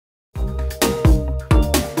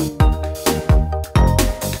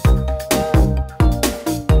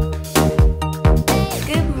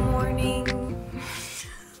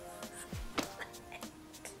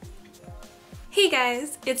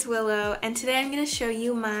guys, it's Willow, and today I'm going to show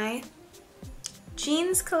you my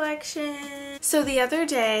jeans collection. So the other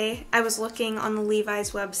day I was looking on the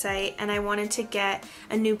Levi's website and I wanted to get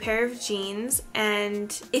a new pair of jeans,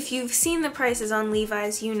 and if you've seen the prices on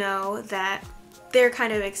Levi's, you know that they're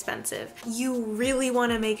kind of expensive. You really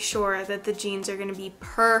want to make sure that the jeans are going to be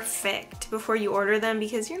perfect before you order them,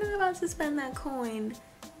 because you're not about to spend that coin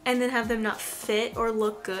and then have them not fit or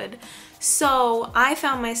look good. So I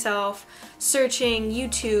found myself searching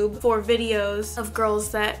YouTube for videos of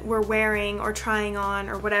girls that were wearing or trying on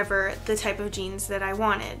or whatever the type of jeans that I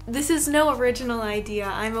wanted. This is no original idea,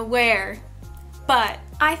 I'm aware, but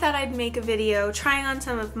I thought I'd make a video trying on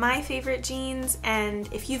some of my favorite jeans,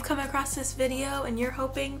 and if you've come across this video and you're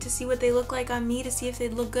hoping to see what they look like on me to see if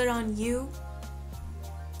they'd look good on you,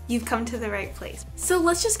 you've come to the right place. So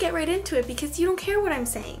let's just get right into it, because you don't care what I'm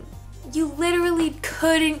saying. You literally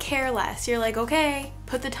couldn't care less. You're like, okay,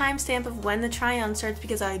 put the timestamp of when the try-on starts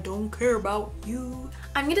because I don't care about you.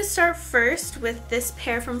 I'm gonna start first with this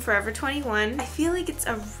pair from Forever 21. I feel like it's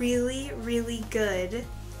a really, really good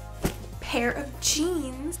pair of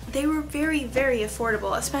jeans. They were very, very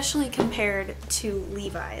affordable, especially compared to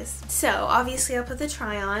Levi's. So obviously I'll put the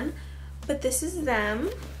try-on, but this is them.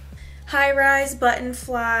 High-rise button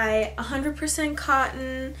fly, 100%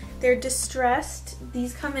 cotton. They're distressed.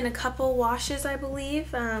 These come in a couple washes, I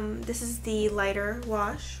believe. This is the lighter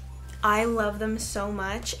wash. I love them so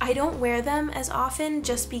much. I don't wear them as often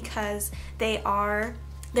just because they're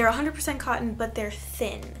 100% cotton, but they're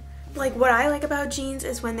thin. Like, what I like about jeans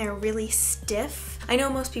is when they're really stiff. I know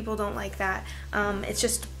most people don't like that. It's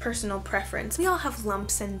just personal preference. We all have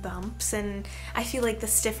lumps and bumps, and I feel like the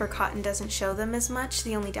stiffer cotton doesn't show them as much.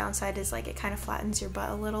 The only downside is like it kind of flattens your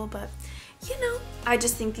butt a little, but you know. I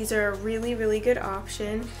just think these are a really, really good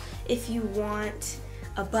option if you want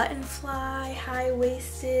a button fly,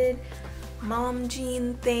 high-waisted mom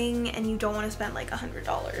jean thing and you don't want to spend like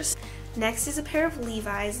 $100. Next is a pair of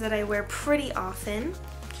Levi's that I wear pretty often.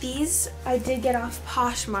 These I did get off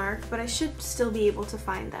Poshmark, but I should still be able to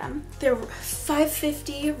find them. They're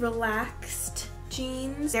 $5.50 relaxed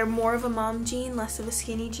jeans. They're more of a mom jean, less of a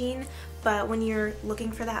skinny jean, but when you're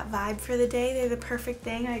looking for that vibe for the day, they're the perfect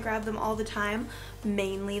thing. I grab them all the time,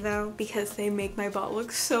 mainly though because they make my butt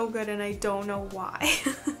look so good and I don't know why.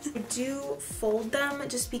 I do fold them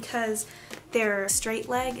just because they're straight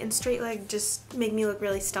leg, and straight leg just make me look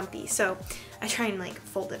really stumpy, so I try and like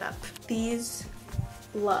fold it up. These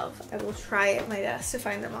love. I will try my best to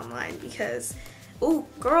find them online because, oh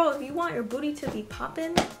girl, if you want your booty to be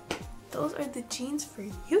popping, those are the jeans for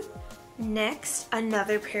you. Next,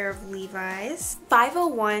 another pair of Levi's.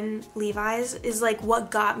 501 Levi's is like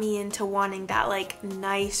what got me into wanting that like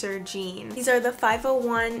nicer jean. These are the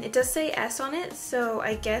 501, it does say S on it, so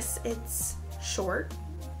I guess it's short.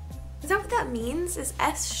 Is that what that means? Is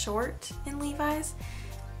S short in Levi's?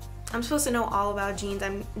 I'm supposed to know all about jeans.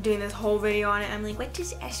 I'm doing this whole video on it. I'm like, what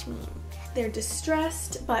does S mean? They're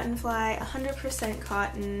distressed, button fly, 100%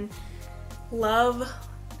 cotton. Love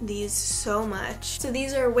these so much. So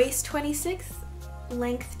these are waist 26,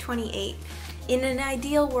 length 28. In an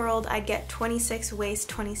ideal world, I'd get 26 waist,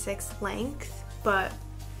 26 length, but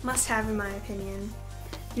must have in my opinion.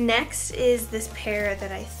 Next is this pair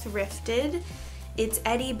that I thrifted. It's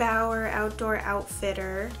Eddie Bauer Outdoor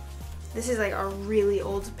Outfitter. This is like a really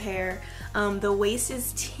old pair. The waist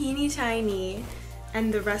is teeny tiny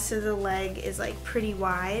and the rest of the leg is like pretty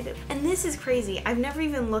wide. And this is crazy. I've never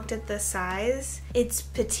even looked at the size. It's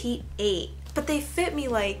petite 8, but they fit me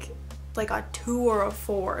like a 2 or a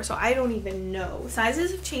 4, so I don't even know.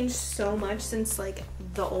 Sizes have changed so much since like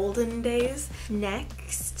the olden days.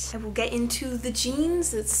 Next, I will get into the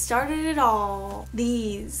jeans that started it all.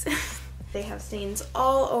 These. They have stains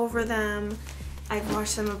all over them. I've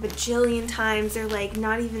washed them a bajillion times. They're like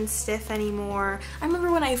not even stiff anymore. I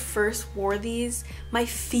remember when I first wore these, my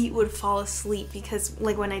feet would fall asleep because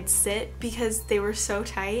like when I'd sit, because they were so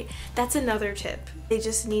tight. That's another tip. They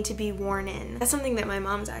just need to be worn in. That's something that my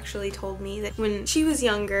mom's actually told me, that when she was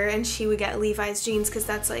younger and she would get Levi's jeans, because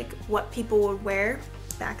that's like what people would wear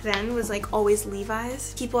back then, was like always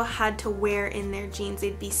Levi's. People had to wear in their jeans.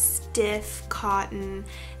 They'd be stiff cotton.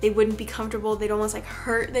 They wouldn't be comfortable. They'd almost like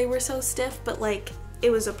hurt. They were so stiff, but like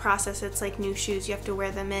it was a process. It's like new shoes. You have to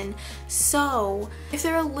wear them in. So if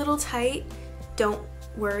they're a little tight, don't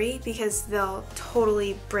worry, because they'll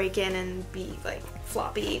totally break in and be like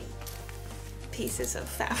floppy pieces of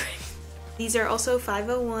fabric. These are also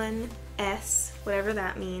 501 S, whatever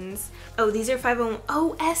that means. Oh, these are 501.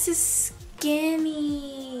 Oh, S is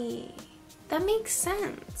skinny. That makes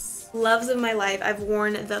sense. Loves of my life. I've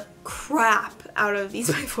worn the crap out of these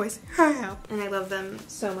my voice and I love them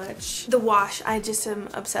so much. The wash I just am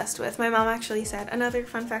obsessed with. My mom actually said, another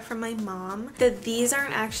fun fact from my mom, that these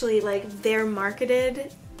aren't actually like, they're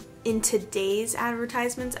marketed in today's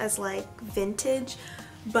advertisements as like vintage,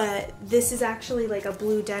 but this is actually like a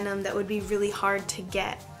blue denim that would be really hard to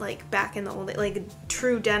get like back in the old days. Like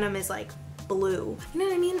true denim is like blue. You know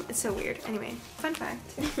what I mean? It's so weird. Anyway, fun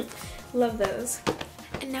fact. Love those.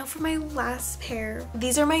 And now for my last pair.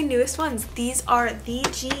 These are my newest ones. These are the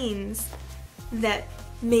jeans that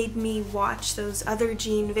made me watch those other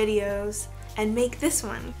jean videos and make this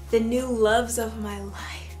one. The new loves of my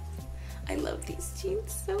life. I love these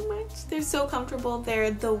jeans so much. They're so comfortable.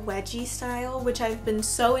 They're the wedgie style, which I've been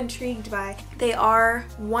so intrigued by. They are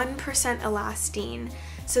 1% elastane,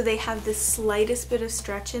 so they have the slightest bit of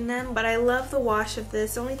stretch in them, but I love the wash of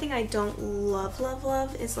this. The only thing I don't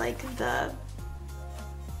love is like the,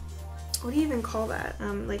 what do you even call that?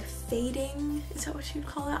 Like fading? Is that what you'd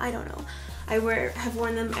call it? I don't know. I have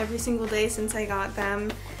worn them every single day since I got them.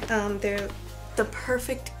 They're the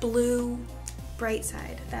perfect blue. Bright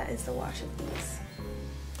side. That is the wash of these.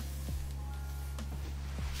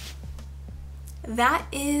 That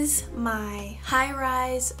is my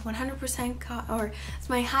high-rise 100% or it's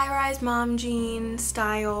my high-rise mom jean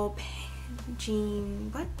style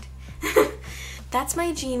jean, what? That's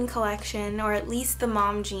my jean collection, or at least the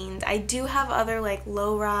mom jeans. I do have other like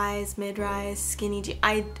low-rise, mid-rise, skinny jeans.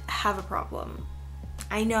 I have a problem.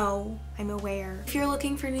 I know, I'm aware. If you're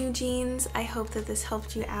looking for new jeans, I hope that this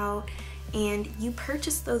helped you out and you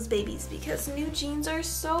purchase those babies because new jeans are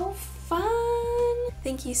so fun.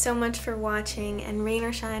 Thank you so much for watching, and rain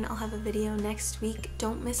or shine, I'll have a video next week.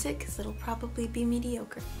 Don't miss it because it'll probably be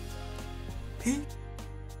mediocre. Peace.